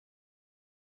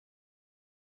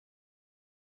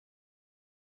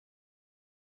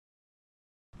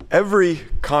Every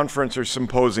conference or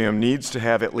symposium needs to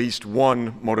have at least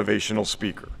one motivational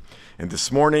speaker, and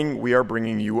this morning we are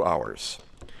bringing you ours.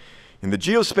 In the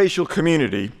geospatial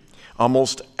community,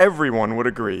 almost everyone would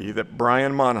agree that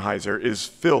Brian Monheiser is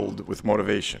filled with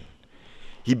motivation.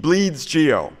 He bleeds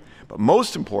geo, but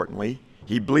most importantly,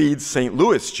 he bleeds St.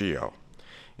 Louis geo.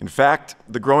 In fact,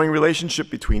 the growing relationship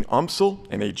between UMSL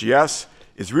and AGS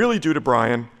is really due to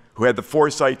Brian, who had the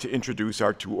foresight to introduce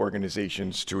our two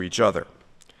organizations to each other.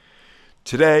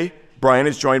 Today, Brian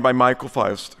is joined by Michael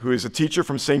Faust, who is a teacher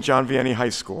from St. John Vianney High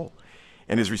School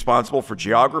and is responsible for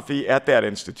geography at that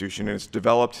institution and has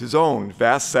developed his own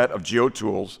vast set of geo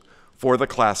tools for the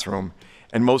classroom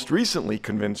and most recently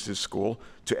convinced his school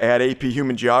to add AP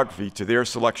Human Geography to their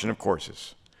selection of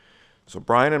courses. So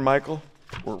Brian and Michael,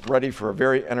 we're ready for a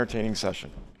very entertaining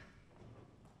session.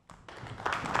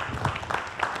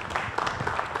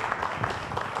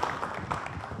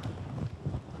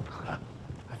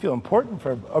 Feel important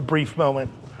for a brief moment.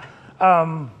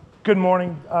 Good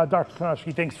morning, Dr.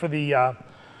 Konowski. Thanks for the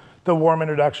warm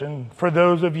introduction. For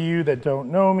those of you that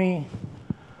don't know me,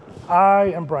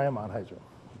 I am Brian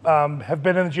Monheiser. Have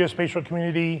been in the geospatial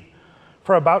community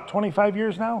for about 25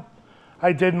 years now.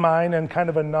 I did mine in kind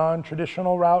of a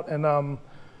non-traditional route, and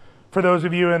for those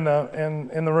of you in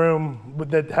the room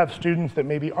that have students that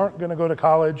maybe aren't going to go to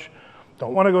college,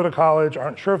 don't want to go to college,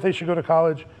 aren't sure if they should go to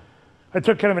college, I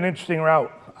took kind of an interesting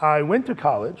route. I went to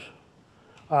college.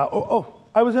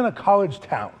 I was in a college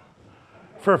town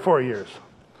for 4 years.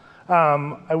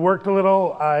 I worked a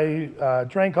little, I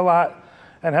drank a lot,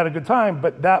 and had a good time,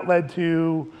 but that led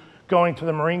to going to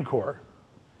the Marine Corps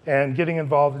and getting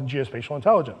involved in geospatial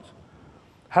intelligence.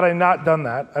 Had I not done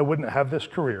that, I wouldn't have this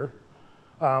career.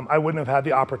 I wouldn't have had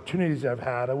the opportunities I've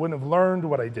had. I wouldn't have learned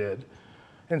what I did.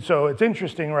 And so it's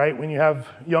interesting, right, when you have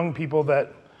young people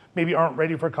that maybe aren't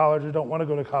ready for college or don't want to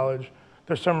go to college,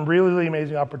 there's some really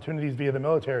amazing opportunities via the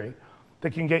military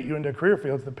that can get you into career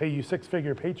fields that pay you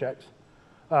six-figure paychecks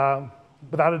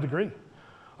without a degree.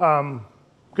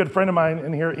 Good friend of mine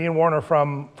in here, Ian Warner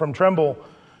from Tremble,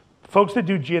 folks that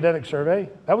do geodetic survey,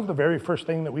 that was the very first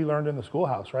thing that we learned in the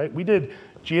schoolhouse, right? We did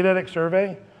geodetic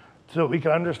survey so we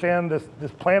could understand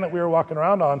this planet we were walking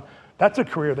around on. That's a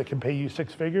career that can pay you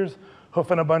six figures,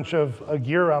 hoofing a bunch of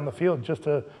gear around the field just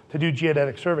to do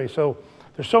geodetic survey. So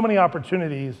there's so many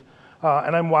opportunities,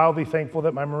 and I'm wildly thankful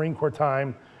that my Marine Corps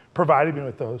time provided me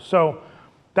with those. So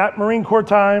that Marine Corps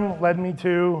time led me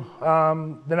to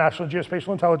the National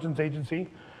Geospatial Intelligence Agency,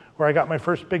 where I got my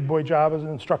first big boy job as an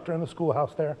instructor in the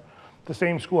schoolhouse there, the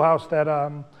same schoolhouse that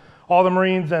all the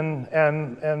Marines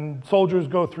and soldiers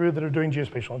go through that are doing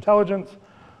geospatial intelligence.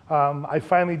 I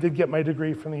finally did get my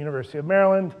degree from the University of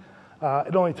Maryland.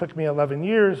 It only took me 11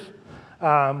 years,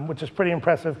 which is pretty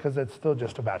impressive because it's still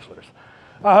just a bachelor's.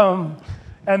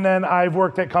 And then I've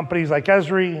worked at companies like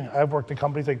Esri, I've worked at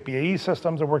companies like BAE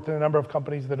Systems, I've worked in a number of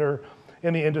companies that are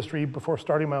in the industry before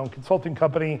starting my own consulting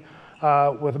company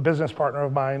with a business partner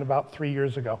of mine about 3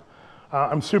 years ago.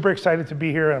 I'm super excited to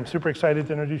be here, and I'm super excited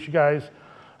to introduce you guys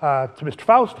to Mr.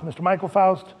 Faust, Mr. Michael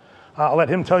Faust. I'll let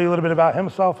him tell you a little bit about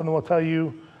himself, and then we'll tell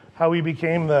you how we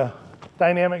became the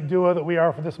dynamic duo that we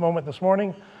are for this moment this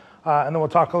morning. And then we'll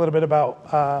talk a little bit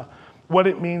about what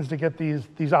it means to get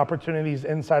these opportunities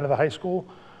inside of the high school,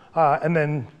 and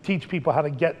then teach people how to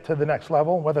get to the next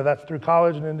level, whether that's through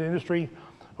college and in the industry,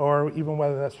 or even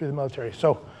whether that's through the military.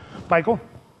 So, Michael?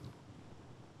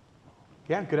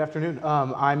 Yeah, good afternoon.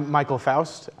 I'm Michael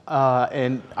Faust,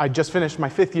 and I just finished my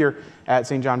 5th year at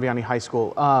St. John Vianney High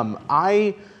School.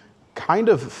 I kind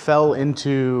of fell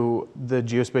into the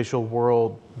geospatial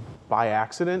world by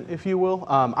accident, if you will.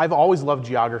 I've always loved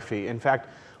geography. In fact,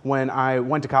 when I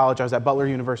went to college, I was at Butler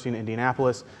University in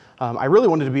Indianapolis. I really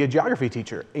wanted to be a geography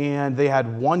teacher, and they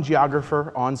had one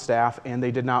geographer on staff, and they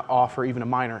did not offer even a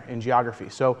minor in geography.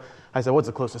 So I said, what's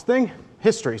the closest thing?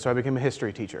 History, so I became a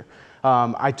history teacher.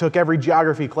 I took every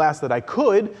geography class that I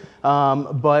could,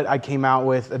 but I came out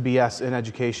with a BS in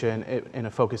education and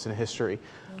a focus in history.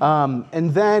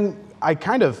 And then I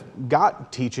kind of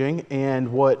got teaching,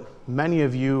 and what many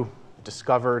of you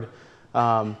discovered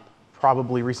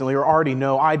probably recently or already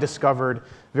know, I discovered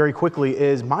very quickly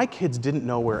is my kids didn't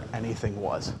know where anything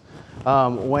was.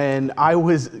 When I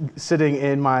was sitting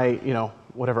in my,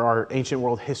 whatever our ancient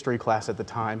world history class at the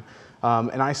time,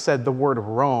 and I said the word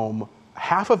Rome,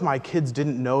 half of my kids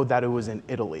didn't know that it was in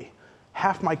Italy.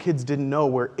 Half my kids didn't know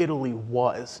where Italy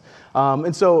was.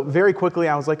 And so very quickly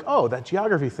I was like, oh, that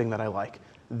geography thing that I like,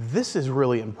 this is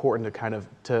really important to kind of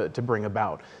to bring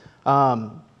about.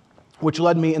 which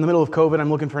led me, in the middle of COVID, I'm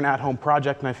looking for an at-home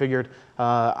project, and I figured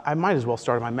I might as well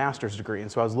start my master's degree.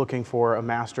 And so I was looking for a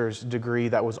master's degree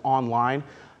that was online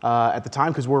at the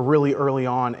time, because we're really early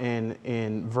on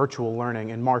in virtual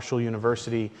learning, and Marshall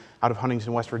University out of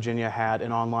Huntington, West Virginia had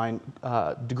an online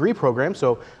degree program.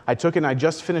 So I took it, and I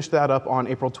just finished that up on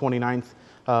April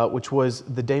 29th, which was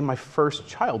the day my first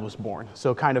child was born.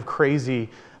 So kind of crazy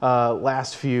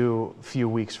last few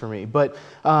weeks for me. But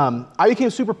I became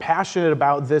super passionate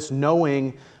about this,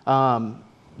 knowing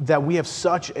that we have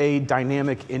such a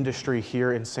dynamic industry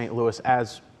here in St. Louis,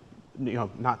 as, you know,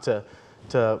 not to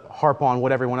harp on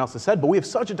what everyone else has said, but we have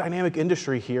such a dynamic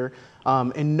industry here,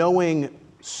 and knowing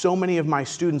so many of my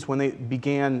students, when they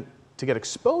began to get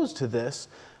exposed to this,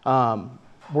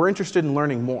 were interested in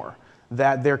learning more,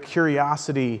 that their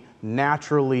curiosity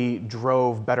naturally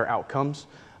drove better outcomes,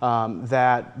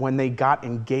 that when they got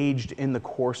engaged in the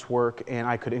coursework and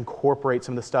I could incorporate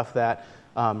some of the stuff that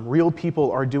real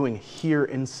people are doing here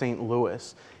in St.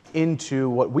 Louis into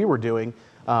what we were doing,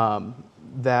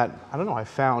 that, I don't know, I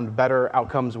found better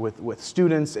outcomes with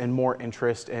students and more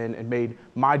interest, and made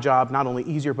my job not only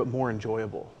easier but more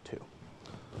enjoyable too.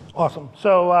 Awesome.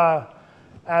 So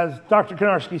as Dr.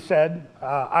 Konarski said,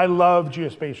 I love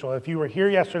geospatial. If you were here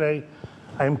yesterday,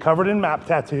 I am covered in map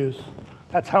tattoos.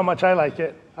 That's how much I like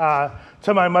it.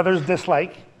 To my mother's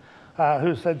dislike,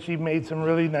 who said she made some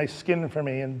really nice skin for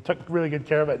me and took really good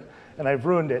care of it, and I've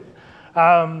ruined it.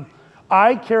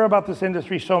 I care about this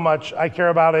industry so much. I care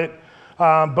about it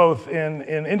both in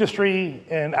industry,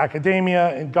 in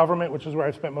academia, in government, which is where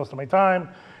I've spent most of my time.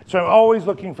 So I'm always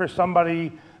looking for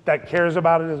somebody that cares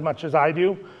about it as much as I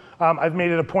do. I've made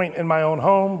it a point in my own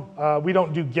home. We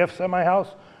don't do gifts at my house.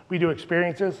 We do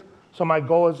experiences. So my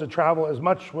goal is to travel as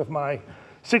much with my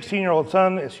 16-year-old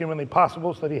son as humanly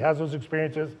possible, so that he has those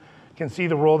experiences, can see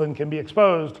the world, and can be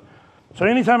exposed. So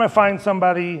anytime I find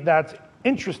somebody that's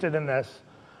interested in this,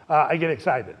 I get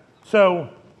excited. So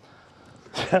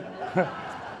how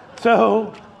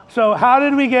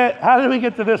did we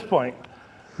get to this point?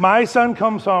 My son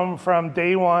comes home from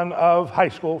day one of high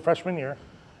school, freshman year.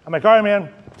 I'm like, all right,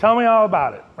 man, tell me all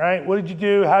about it, right? What did you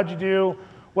do? How'd you do?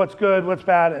 What's good? What's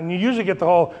bad? And you usually get the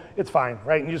whole, it's fine,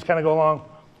 right? And you just kind of go along.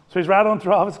 So he's rattling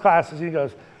through all of his classes, and he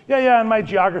goes, yeah, in my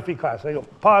geography class. I go,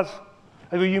 pause.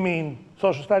 I go, you mean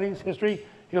social studies, history?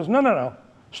 He goes, no,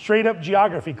 straight up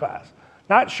geography class.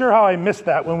 Not sure how I missed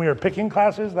that when we were picking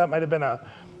classes. That might have been a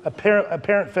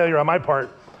parent failure on my part.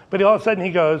 But all of a sudden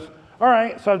he goes, all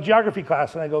right, so I have geography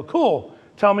class. And I go, cool,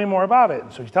 tell me more about it.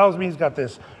 And so he tells me he's got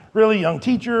this really young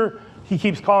teacher. He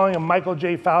keeps calling him Michael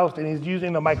J. Faust, and he's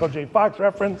using the Michael J. Fox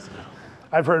reference.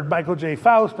 I've heard Michael J.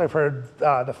 Faust, I've heard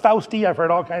the Fausti, I've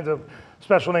heard all kinds of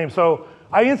special names. So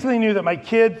I instantly knew that my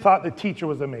kid thought the teacher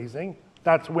was amazing.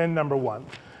 That's win number one.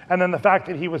 And then the fact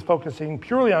that he was focusing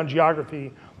purely on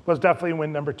geography was definitely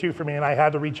win number two for me. And I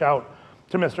had to reach out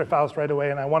to Mr. Faust right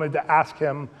away, and I wanted to ask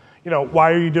him,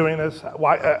 why are you doing this?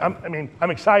 Why?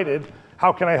 I'm excited.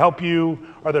 How can I help you?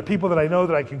 Are there people that I know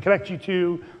that I can connect you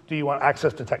to? Do you want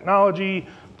access to technology?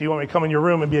 Do you want me to come in your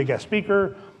room and be a guest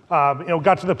speaker?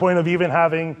 Got to the point of even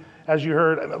having, as you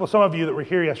heard, well, some of you that were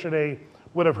here yesterday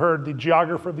would have heard the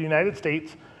geographer of the United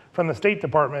States from the State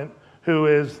Department,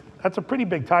 that's a pretty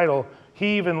big title.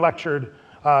 He even lectured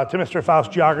to Mr.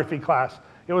 Faust's geography class.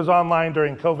 It was online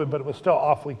during COVID, but it was still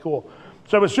awfully cool.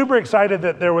 So I was super excited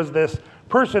that there was this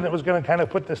person that was going to kind of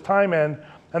put this time in.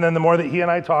 And then the more that he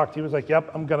and I talked, he was like, yep,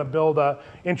 I'm going to build a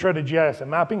intro to GIS and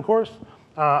mapping course.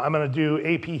 I'm going to do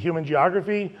AP human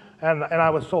geography. And I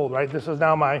was sold, right? This is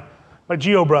now my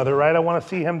geo brother, right? I want to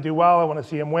see him do well. I want to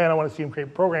see him win. I want to see him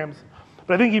create programs.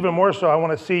 But I think even more so, I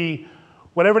want to see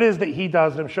whatever it is that he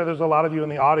does, and I'm sure there's a lot of you in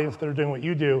the audience that are doing what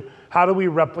you do, how do we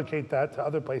replicate that to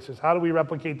other places? How do we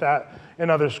replicate that in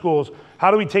other schools?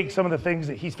 How do we take some of the things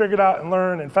that he's figured out and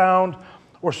learned and found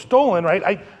or stolen,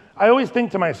 right? I always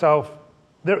think to myself,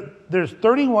 there's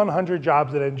 3,100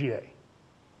 jobs at NGA.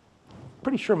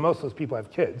 Pretty sure most of those people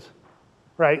have kids,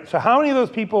 right? So how many of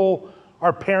those people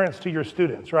are parents to your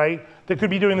students, right? That could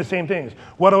be doing the same things.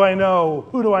 What do I know?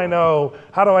 Who do I know?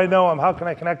 How do I know them? How can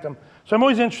I connect them? So I'm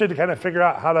always interested to kind of figure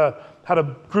out how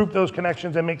to group those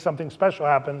connections and make something special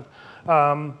happen.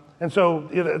 And so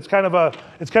it's kind of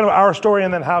our story,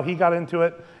 and then how he got into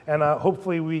it, and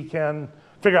hopefully we can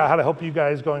figure out how to help you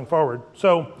guys going forward.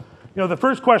 So, the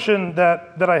first question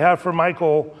that I have for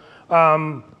Michael,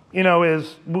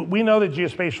 is we know that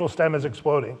geospatial STEM is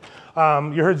exploding.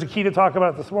 You heard Zakita talk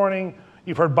about it this morning.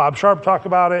 You've heard Bob Sharp talk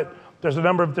about it. There's a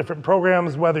number of different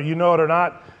programs, whether you know it or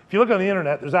not. If you look on the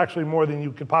internet, there's actually more than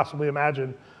you could possibly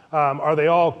imagine. Are they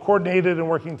all coordinated and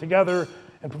working together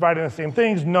and providing the same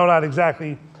things? No, not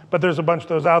exactly, but there's a bunch of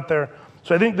those out there.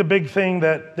 So I think the big thing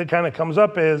that kind of comes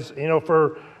up is,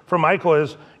 for Michael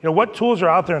is, what tools are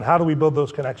out there and how do we build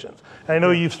those connections? And I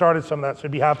know you've started some of that, so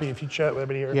I'd be happy if you chat with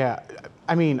everybody here. Yeah,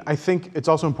 I mean, I think it's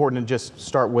also important to just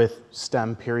start with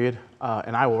STEM, period.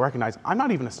 And I will recognize, I'm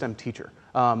not even a STEM teacher,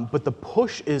 but the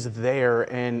push is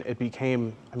there, and it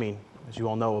became, I mean, as you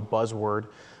all know, a buzzword.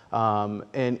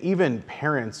 And even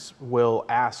parents will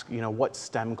ask, what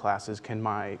STEM classes can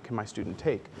my student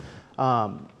take?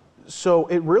 So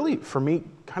it really, for me,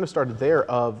 kind of started there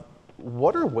of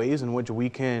what are ways in which we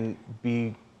can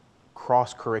be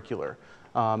cross-curricular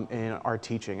in our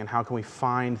teaching, and how can we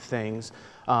find things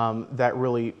that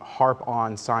really harp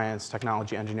on science,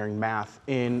 technology, engineering, math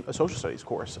in a social studies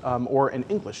course or an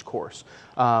English course.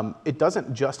 It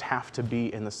doesn't just have to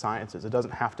be in the sciences. It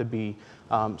doesn't have to be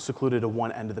secluded to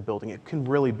one end of the building. It can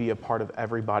really be a part of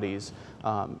everybody's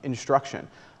instruction.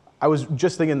 I was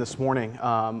just thinking this morning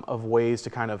of ways to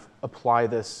kind of apply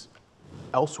this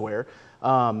elsewhere,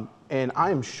 and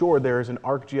I am sure there is an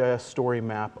ArcGIS story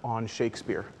map on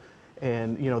Shakespeare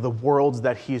and the worlds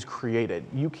that he's created.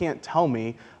 You can't tell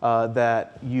me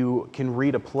that you can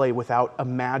read a play without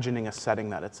imagining a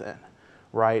setting that it's in,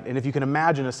 right? And if you can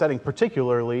imagine a setting,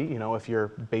 particularly if you're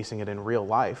basing it in real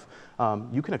life,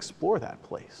 you can explore that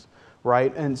place,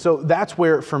 right? And so that's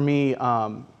where, for me,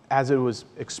 as it was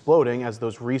exploding, as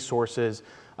those resources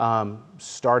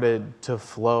started to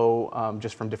flow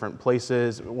just from different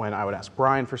places, when I would ask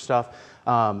Brian for stuff,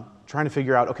 trying to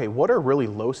figure out, okay, what are really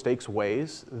low stakes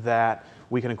ways that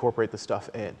we can incorporate this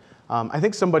stuff in? I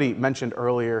think somebody mentioned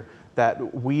earlier that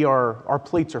our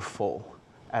plates are full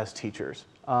as teachers.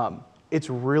 It's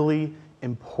really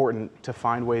important to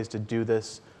find ways to do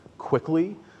this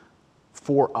quickly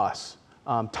for us.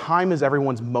 Time is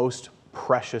everyone's most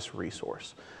precious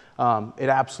resource. It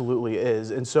absolutely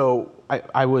is. And so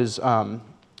I was,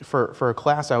 for a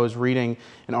class, I was reading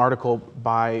an article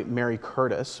by Mary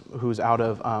Curtis, who's out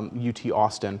of UT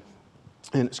Austin,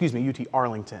 UT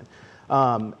Arlington.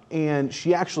 And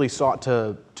she actually sought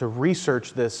to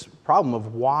research this problem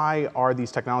of why are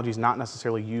these technologies not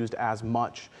necessarily used as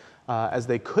much as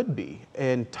they could be.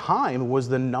 And time was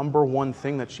the #1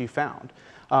 thing that she found,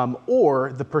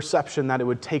 or the perception that it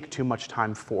would take too much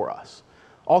time for us.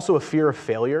 Also, a fear of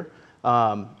failure.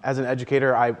 As an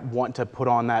educator, I want to put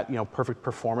on that perfect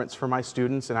performance for my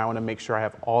students, and I want to make sure I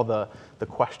have all the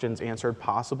questions answered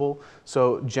possible.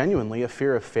 So genuinely, a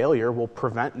fear of failure will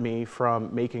prevent me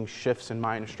from making shifts in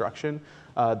my instruction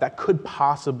that could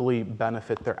possibly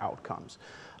benefit their outcomes.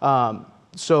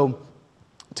 So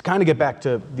to kind of get back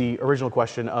to the original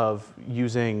question of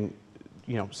using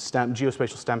STEM,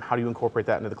 geospatial STEM, how do you incorporate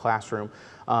that into the classroom?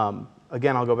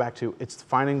 Again, I'll go back to, it's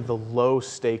finding the low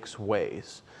stakes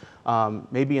ways.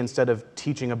 Maybe instead of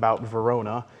teaching about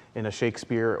Verona in a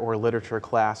Shakespeare or literature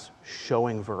class,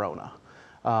 showing Verona.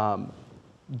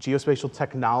 Geospatial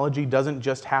technology doesn't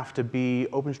just have to be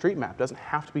OpenStreetMap, doesn't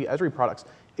have to be Esri products.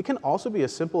 It can also be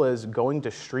as simple as going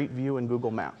to Street View in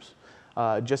Google Maps,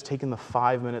 just taking the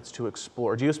 5 minutes to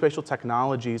explore. Geospatial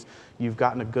technologies, you've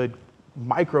gotten a good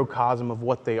microcosm of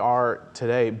what they are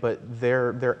today, but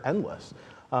they're endless.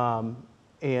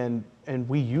 And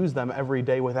we use them every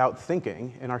day without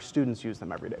thinking, and our students use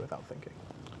them every day without thinking.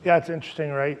 Yeah, it's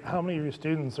interesting, right? How many of your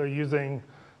students are using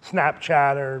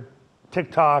Snapchat or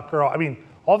TikTok or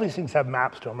all these things have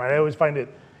maps to them, right? I always find it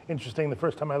interesting the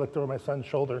first time I looked over my son's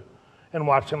shoulder and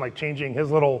watched him changing his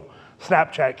little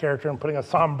Snapchat character and putting a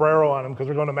sombrero on him because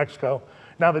we're going to Mexico.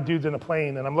 Now the dude's in a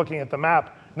plane, and I'm looking at the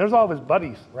map, and there's all of his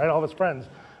buddies, right? All of his friends.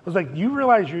 I was like, you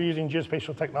realize you're using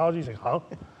geospatial technology? He's like, huh?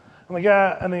 I'm like,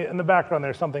 yeah, in the background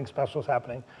there's something special is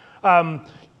happening.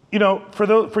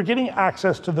 For getting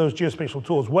access to those geospatial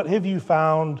tools, what have you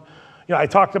found? I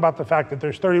talked about the fact that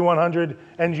there's 3,100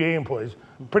 NGA employees.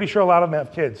 I'm pretty sure a lot of them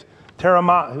have kids. Tara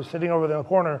Mott, who's sitting over there in the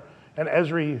corner, and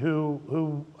Esri,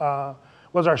 who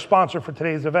was our sponsor for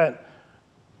today's event.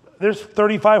 There's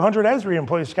 3,500 Esri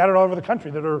employees scattered all over the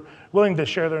country that are willing to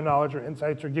share their knowledge or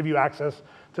insights or give you access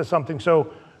to something.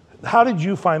 So how did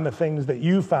you find the things that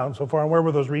you found so far, and where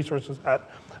were those resources at?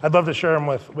 I'd love to share them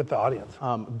with the audience.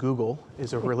 Google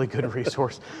is a really good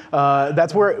resource.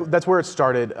 That's where it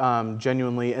started,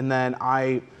 genuinely. And then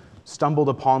I stumbled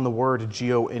upon the word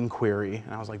geo-inquiry,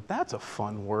 and I was like, that's a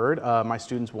fun word. My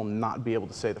students will not be able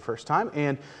to say the first time.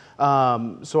 And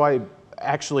so I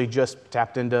actually just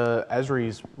tapped into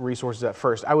Esri's resources at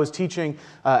first. I was teaching,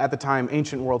 at the time,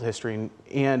 ancient world history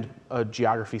and a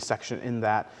geography section in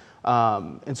that.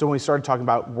 And so when we started talking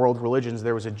about world religions,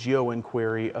 there was a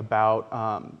geo-inquiry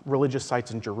about religious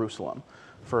sites in Jerusalem,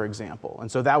 for example.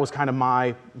 And so that was kind of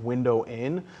my window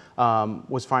in,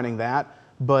 was finding that.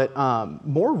 But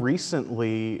more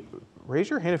recently, raise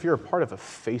your hand if you're a part of a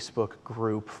Facebook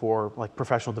group for like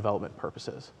professional development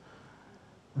purposes.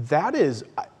 That is,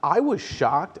 I was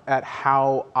shocked at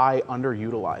how I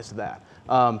underutilized that.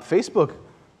 Facebook,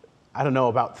 I don't know,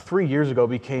 about 3 years ago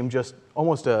became just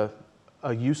almost a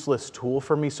useless tool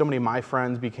for me. So many of my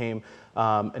friends became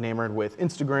enamored with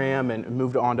Instagram and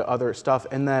moved on to other stuff.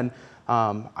 And then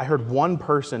I heard one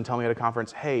person tell me at a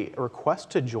conference, hey,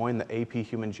 request to join the AP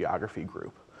Human Geography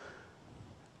group.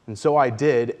 And so I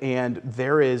did, and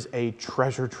there is a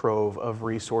treasure trove of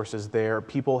resources there.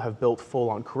 People have built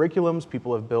full-on curriculums.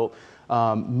 People have built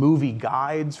movie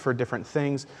guides for different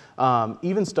things,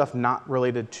 even stuff not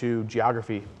related to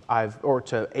geography or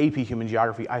to AP Human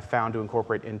Geography I found to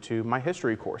incorporate into my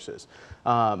history courses.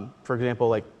 For example,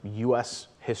 like U.S.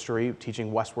 history,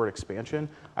 teaching westward expansion,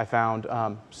 I found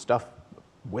stuff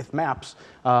with maps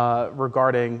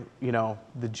regarding,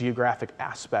 the geographic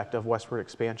aspect of westward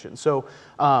expansion. So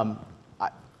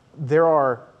there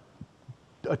are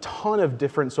a ton of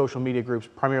different social media groups,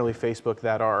 primarily Facebook,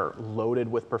 that are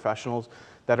loaded with professionals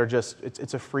that are just,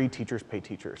 it's a free teachers pay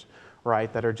teachers,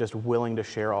 right? That are just willing to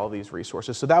share all these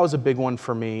resources. So that was a big one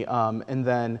for me. And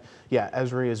then, yeah,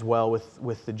 Esri as well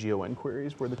with the geo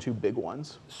inquiries were the two big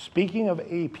ones. Speaking of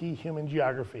AP Human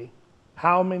Geography,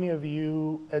 how many of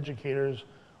you educators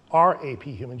are AP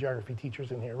Human Geography teachers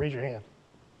in here? Raise your hand.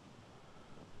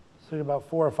 So about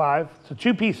 4 or 5. So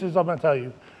 2 pieces I'm gonna tell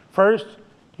you. First,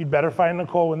 you'd better find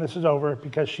Nicole when this is over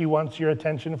because she wants your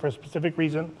attention for a specific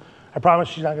reason. I promise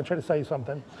she's not gonna try to sell you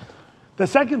something. The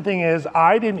second thing is,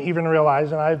 I didn't even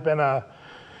realize, and I've been a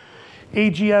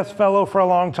AGS fellow for a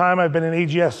long time. I've been an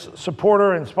AGS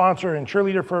supporter and sponsor and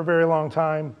cheerleader for a very long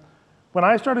time. When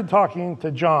I started talking to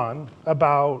John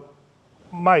about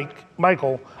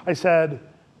Michael, I said,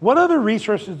 what other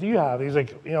resources do you have? He's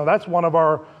like, that's one of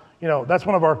our,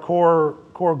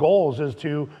 core goals is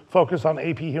to focus on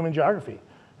AP Human Geography.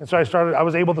 And so I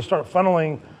was able to start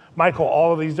funneling Michael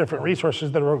all of these different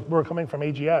resources that were coming from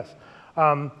AGS.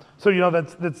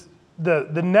 That's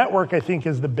the network, I think,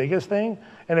 is the biggest thing.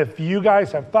 And if you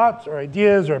guys have thoughts or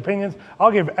ideas or opinions,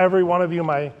 I'll give every one of you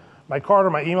my card or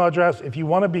my email address. If you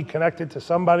want to be connected to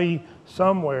somebody,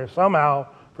 somewhere, somehow,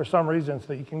 for some reason, so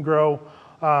that you can grow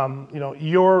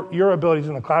your abilities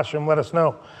in the classroom, let us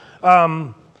know.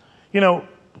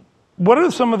 What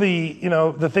are some of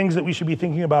the things that we should be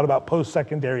thinking about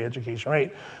post-secondary education,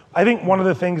 right? I think one of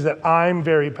the things that I'm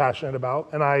very passionate about,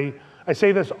 and I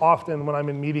say this often when I'm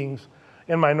in meetings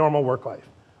in my normal work life.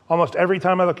 Almost every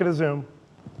time I look at a Zoom,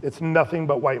 it's nothing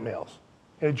but white males.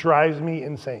 It drives me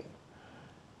insane.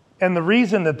 And the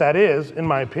reason that is, in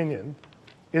my opinion,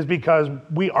 is because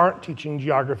we aren't teaching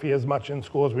geography as much in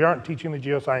schools. We aren't teaching the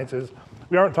geosciences.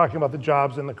 We aren't talking about the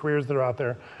jobs and the careers that are out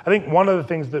there. I think one of the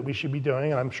things that we should be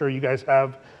doing, and I'm sure you guys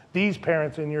have these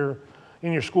parents in your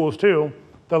schools too,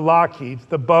 the Lockheeds,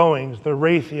 the Boeings, the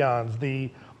Raytheons, the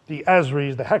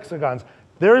Esris, the Hexagons.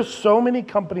 There's so many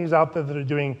companies out there that are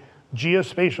doing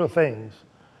geospatial things.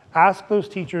 Ask those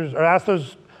teachers or ask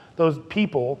those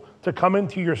people to come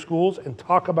into your schools and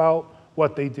talk about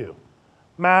what they do.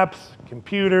 Maps,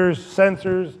 computers,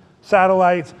 sensors,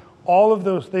 satellites, all of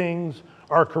those things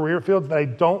are career fields that I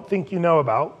don't think you know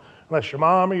about unless your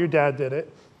mom or your dad did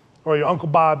it or your Uncle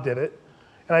Bob did it.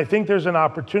 And I think there's an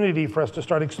opportunity for us to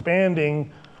start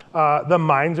expanding the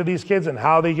minds of these kids and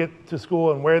how they get to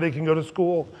school and where they can go to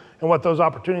school and what those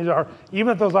opportunities are,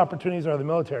 even if those opportunities are the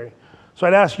military. So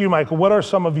I'd ask you, Michael, what are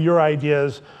some of your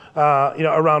ideas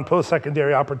around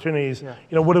post-secondary opportunities?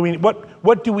 Yeah.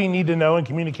 What do we need to know and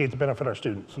communicate to benefit our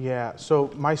students? Yeah,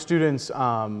 so my students,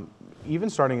 even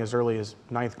starting as early as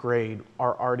 9th grade,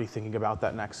 are already thinking about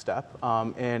that next step.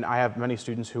 And I have many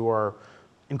students who are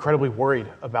incredibly worried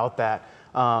about that.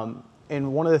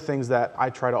 And one of the things that I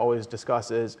try to always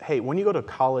discuss is, hey, when you go to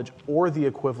college or the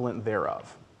equivalent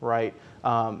thereof, right?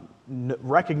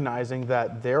 Recognizing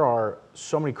that there are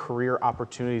so many career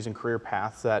opportunities and career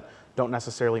paths that don't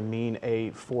necessarily mean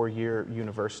a 4-year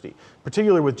university.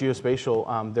 Particularly with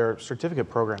geospatial, there are certificate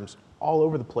programs all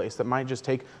over the place that might just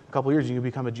take a couple years and you can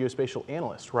become a geospatial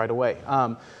analyst right away.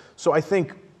 So I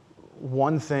think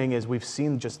one thing is we've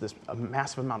seen just a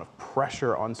massive amount of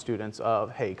pressure on students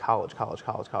of, hey, college.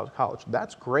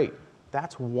 That's great.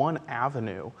 That's one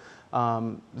avenue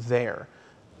there.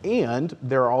 And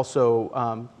there are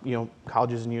also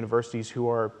colleges and universities who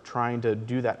are trying to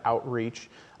do that outreach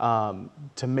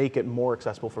to make it more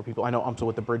accessible for people. I know UMSL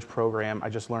with the Bridge program, I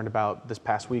just learned about this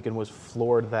past week and was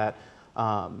floored that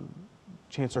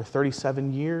Chancellor,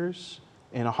 37 years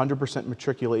and 100%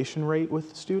 matriculation rate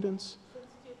with students? Since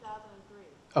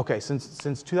 2003. Okay,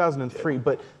 since 2003,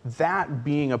 but that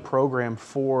being a program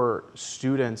for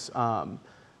students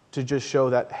to just show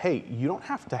that, hey, you don't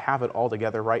have to have it all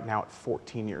together right now at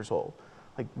 14 years old.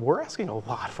 Like, we're asking a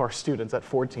lot of our students at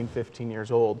 14, 15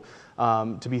 years old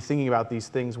to be thinking about these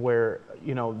things where,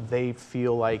 you know, they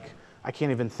feel like, I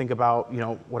can't even think about, you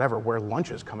know, whatever, where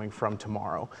lunch is coming from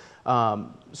tomorrow.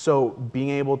 So being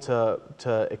able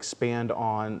to expand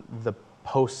on the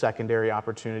post-secondary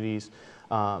opportunities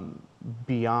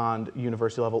beyond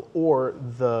university level, or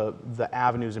the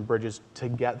avenues and bridges to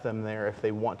get them there if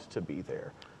they want to be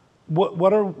there.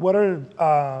 What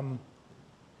are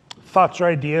thoughts or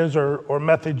ideas or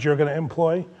methods you're going to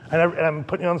employ? And I'm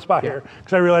putting you on the spot here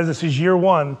because I realize this is year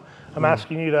one. I'm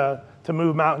asking you to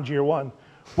move mountains year one.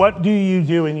 What do you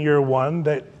do in year one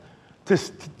that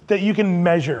you can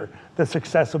measure the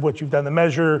success of what you've done, the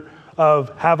measure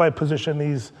of, have I positioned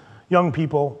these young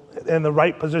people in the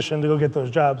right position to go get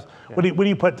those jobs? Yeah. What do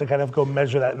you put to kind of go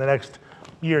measure that in the next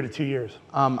year to 2 years?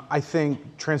 I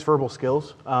think transferable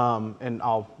skills, and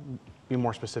I'll be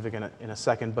more specific in a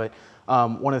second, but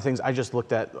one of the things I just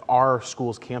looked at, our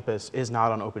school's campus is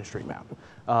not on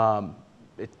OpenStreetMap.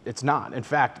 It's not. In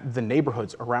fact, the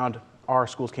neighborhoods around our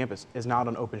school's campus is not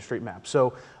on OpenStreetMap.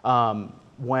 So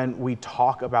when we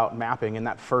talk about mapping in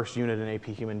that first unit in AP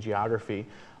Human Geography,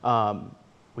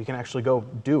 we can actually go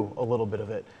do a little bit of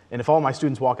it. And if all my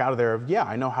students walk out of there, yeah,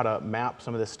 I know how to map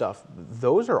some of this stuff,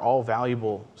 those are all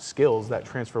valuable skills that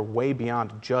transfer way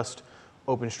beyond just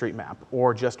OpenStreetMap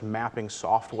or just mapping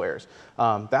softwares.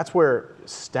 That's where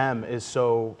STEM is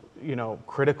so, you know,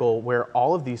 critical, where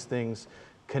all of these things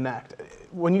connect.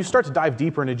 When you start to dive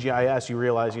deeper into GIS, you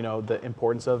realize, you know, the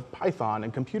importance of Python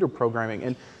and computer programming.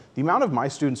 And the amount of my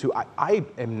students who, I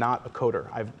am not a coder.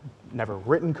 I've never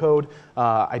written code.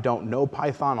 I don't know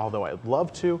Python, although I'd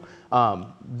love to.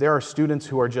 There are students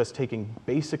who are just taking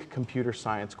basic computer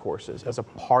science courses as a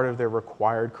part of their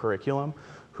required curriculum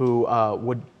who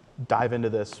would dive into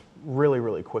this really,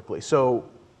 really quickly. So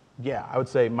yeah, I would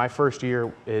say my first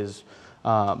year is,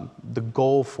 the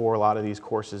goal for a lot of these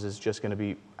courses is just going to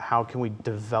be, how can we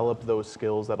develop those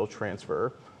skills that'll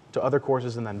transfer to other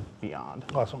courses and then beyond.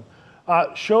 Awesome.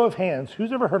 Show of hands,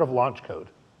 who's ever heard of launch code?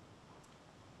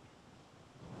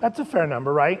 That's a fair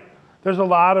number, right? There's a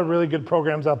lot of really good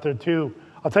programs out there too.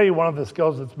 I'll tell you one of the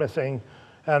skills that's missing,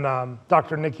 and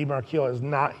Dr. Nikki Markila is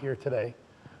not here today,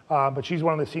 but she's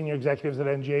one of the senior executives at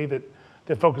NGA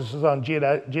that focuses on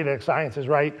geodetic sciences,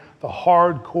 right? The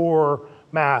hardcore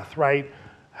math, right?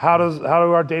 How do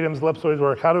our datum ellipsoids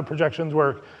work? How do projections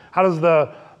work? How does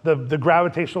the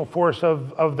gravitational force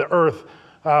of the Earth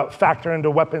factor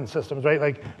into weapon systems, right?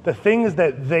 Like the things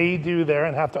that they do there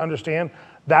and have to understand,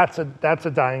 that's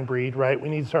a dying breed, right? We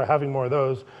need to start having more of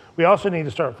those. We also need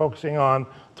to start focusing on,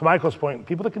 to Michael's point,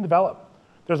 people that can develop.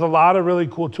 There's a lot of really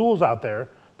cool tools out there,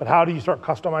 but how do you start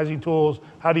customizing tools?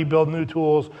 How do you build new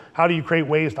tools? How do you create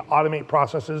ways to automate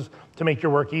processes to make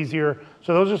your work easier?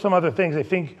 So those are some other things. I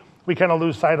think we kind of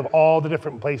lose sight of all the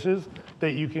different places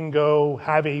that you can go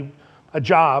have a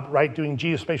job, right, doing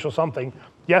geospatial something.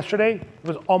 Yesterday, it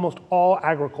was almost all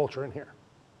agriculture in here,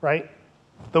 right?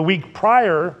 The week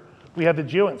prior, we had the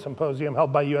GeoInt Symposium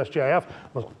held by USGIF. It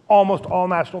was almost all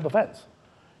national defense.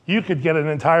 You could get an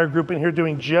entire group in here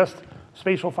doing just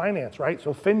spatial finance, right?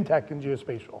 So fintech and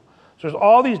geospatial. So there's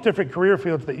all these different career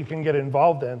fields that you can get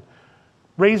involved in.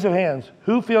 Raise of hands,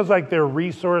 who feels like their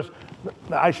resource,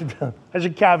 I should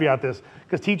caveat this,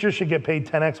 because teachers should get paid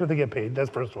 10x what they get paid, that's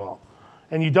first of all.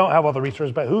 And you don't have all the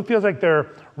resources, but who feels like they're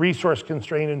resource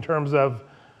constrained in terms of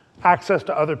access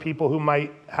to other people who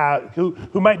might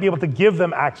be able to give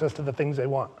them access to the things they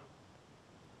want?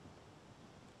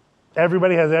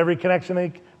 Everybody has every connection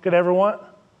they could ever want?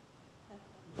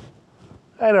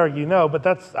 I'd argue no, but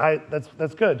that's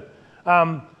good.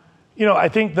 You know, I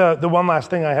think the one last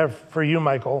thing I have for you,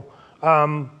 Michael,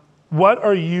 what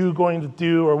are you going to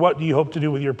do, or what do you hope to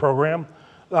do with your program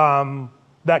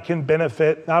that can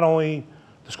benefit not only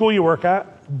the school you work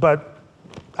at, but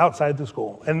outside the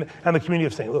school and the community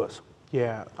of St. Louis?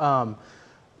 Yeah,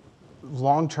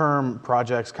 long-term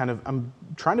projects, I'm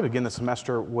trying to begin the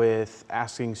semester with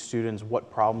asking students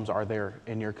what problems are there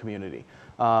in your community.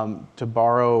 To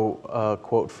borrow a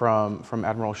quote from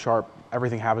Admiral Sharp,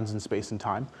 everything happens in space and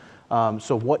time.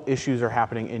 So what issues are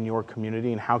happening in your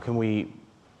community, and how can we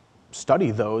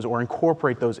study those or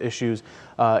incorporate those issues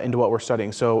into what we're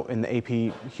studying? So in the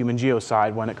AP Human Geo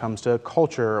side, when it comes to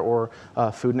culture or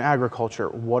food and agriculture,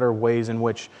 what are ways in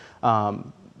which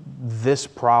this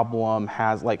problem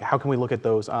has, like, how can we look at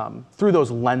those through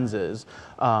those lenses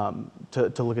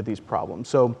to look at these problems?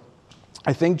 So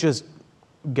I think just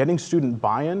getting student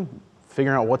buy-in,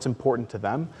 figuring out what's important to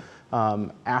them,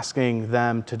 asking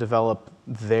them to develop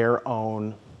their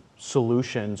own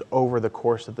solutions over the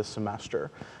course of the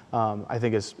semester. I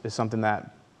think is something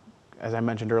that, as I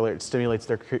mentioned earlier, it stimulates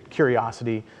their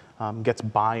curiosity, gets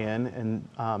buy-in,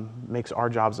 and makes our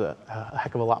jobs a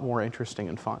heck of a lot more interesting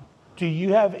and fun. Do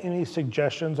you have any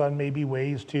suggestions on maybe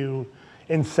ways to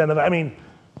incentivize? I mean,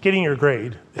 getting your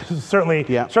grade is certainly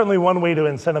one way to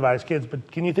incentivize kids,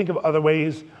 but can you think of other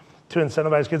ways to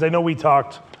incentivize kids? I know we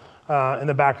talked in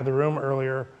the back of the room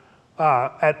earlier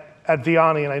at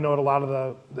Vianney, and I know at a lot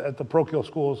of at the parochial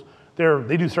schools,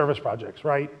 they do service projects,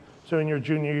 right? So in your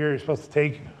junior year, you're supposed to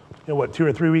take, 2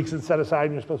 or 3 weeks and set aside,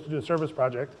 and you're supposed to do a service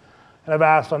project. And I've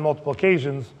asked on multiple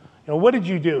occasions, what did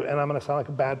you do? And I'm going to sound like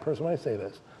a bad person when I say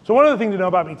this. So one other thing to know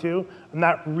about me too, I'm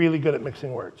not really good at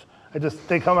mixing words.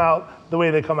 They come out the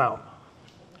way they come out.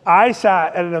 I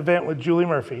sat at an event with Julie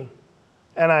Murphy,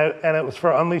 and it was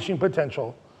for Unleashing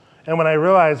Potential. And when I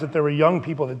realized that there were young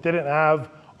people that didn't have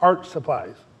art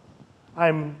supplies,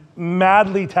 I'm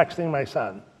madly texting my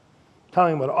son,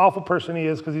 telling him what an awful person he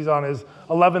is because he's on his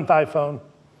 11th iPhone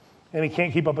and he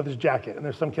can't keep up with his jacket. And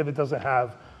there's some kid that doesn't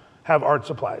have art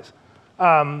supplies.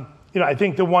 I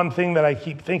think the one thing that I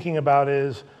keep thinking about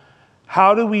is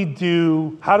how do we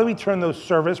turn those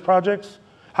service projects,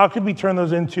 how could we turn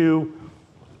those into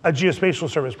a geospatial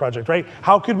service project, right?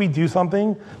 How could we do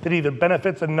something that either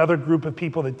benefits another group of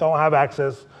people that don't have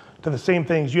access to the same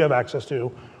things you have access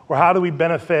to, or how do we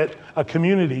benefit a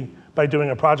community by doing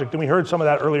a project? And we heard some of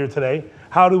that earlier today.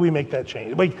 How do we make that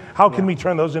change? Like, how can we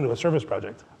turn those into a service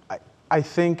project? I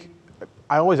think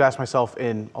I always ask myself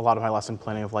in a lot of my lesson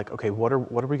planning of like, okay, what are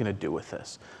we going to do with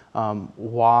this?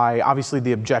 Why? Obviously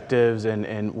the objectives,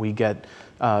 and we get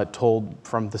told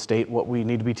from the state what we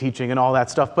need to be teaching and all that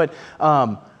stuff. But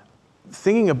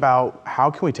thinking about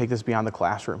how can we take this beyond the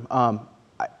classroom?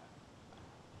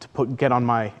 Get on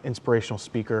my motivational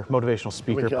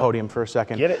speaker podium for a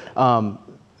second. Get it.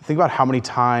 Think about how many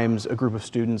times a group of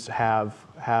students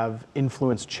have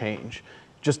influenced change.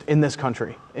 Just in this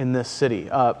country, in this city.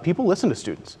 People listen to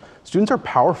students. Students are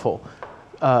powerful.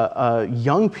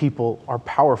 Young people are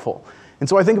powerful. And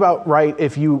so I think about, right,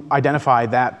 if you identify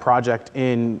that project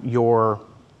in your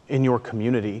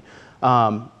community,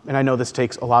 and I know this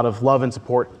takes a lot of love and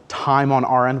support, time on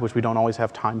our end, which we don't always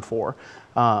have time for,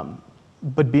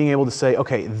 but being able to say,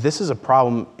 okay, this is a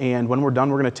problem, and when we're done,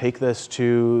 we're gonna take this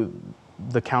to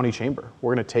the county chamber.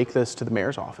 We're going to take this to the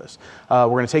mayor's office. We're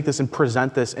going to take this and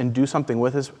present this and do something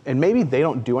with this. And maybe they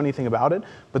don't do anything about it,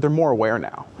 but they're more aware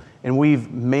now. And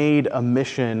we've made a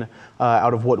mission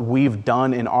out of what we've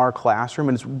done in our classroom,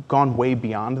 and it's gone way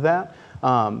beyond that.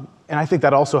 And I think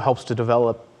that also helps to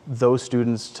develop those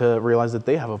students to realize that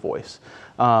they have a voice.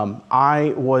 One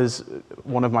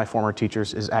of my former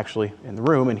teachers is actually in the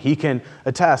room, and he can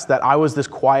attest that I was this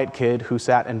quiet kid who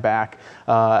sat in back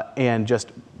and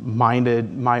just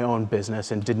minded my own business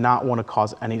and did not want to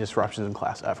cause any disruptions in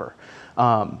class ever.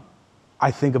 I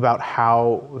think about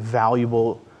how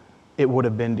valuable it would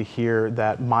have been to hear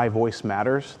that my voice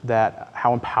matters, that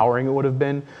how empowering it would have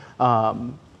been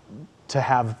to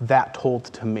have that told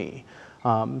to me.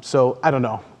 So I don't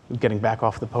know, getting back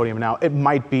off the podium now, it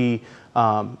might be,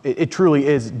 it truly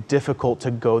is difficult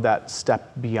to go that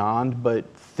step beyond, but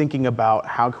thinking about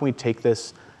how can we take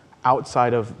this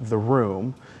outside of the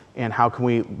room and how can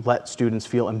we let students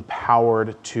feel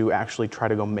empowered to actually try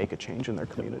to go make a change in their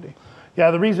community.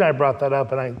 Yeah, the reason I brought that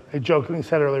up, and I jokingly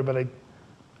said earlier, but I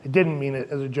didn't mean it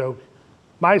as a joke.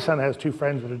 My son has 2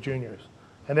 friends that are juniors,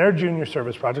 and their junior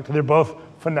service project, and they're both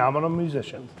phenomenal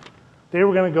musicians. They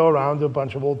were gonna go around to a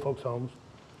bunch of old folks' homes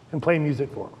and play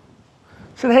music for them.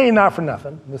 I said, hey, not for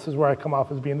nothing. This is where I come off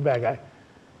as being the bad guy.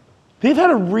 They've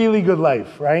had a really good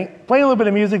life, right? Playing a little bit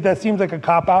of music, that seems like a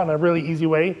cop-out and a really easy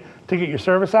way to get your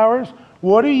service hours.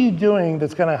 What are you doing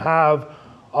that's gonna have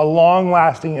a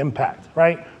long-lasting impact,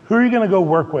 right? Who are you gonna go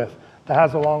work with that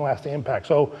has a long-lasting impact?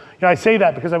 So, I say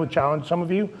that because I would challenge some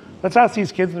of you. Let's ask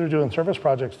these kids that are doing service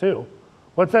projects too.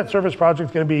 What's that service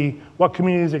project gonna be? What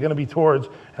community is it gonna be towards?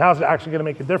 And how's it actually gonna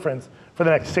make a difference for the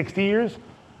next 60 years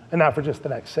and not for just the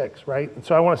next 6, right? And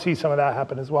so I wanna see some of that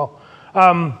happen as well.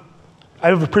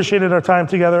 I've appreciated our time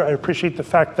together. I appreciate the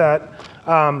fact that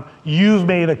you've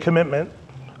made a commitment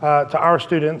to our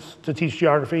students to teach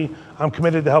geography. I'm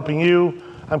committed to helping you.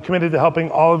 I'm committed to helping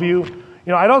all of you.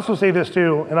 I'd also say this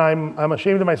too, and I'm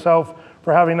ashamed of myself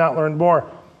for having not learned more.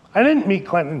 I didn't meet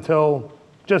Clinton until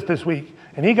just this week,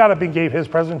 and he got up and gave his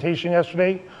presentation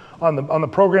yesterday on the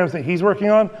programs that he's working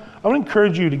on. I would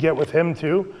encourage you to get with him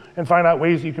too and find out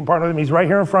ways that you can partner with him. He's right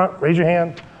here in front. Raise your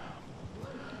hand.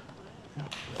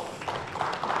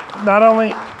 Not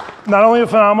only a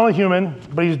phenomenal human,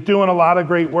 but he's doing a lot of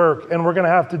great work. And we're gonna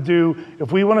have to do,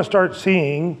 if we wanna start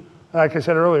seeing, like I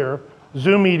said earlier,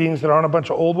 Zoom meetings that aren't a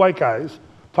bunch of old white guys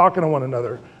talking to one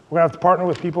another, We're gonna have to partner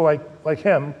with people like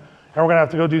him, and we're gonna have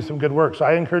to go do some good work. So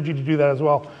I encourage you to do that as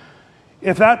well.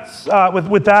 If that's,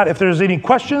 with that, if there's any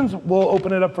questions, we'll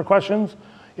open it up for questions.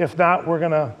 If not, we're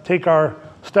gonna take our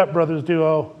Step Brothers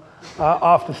duo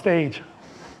off the stage.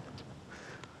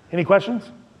 Any questions?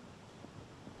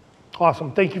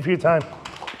 Awesome, thank you for your time.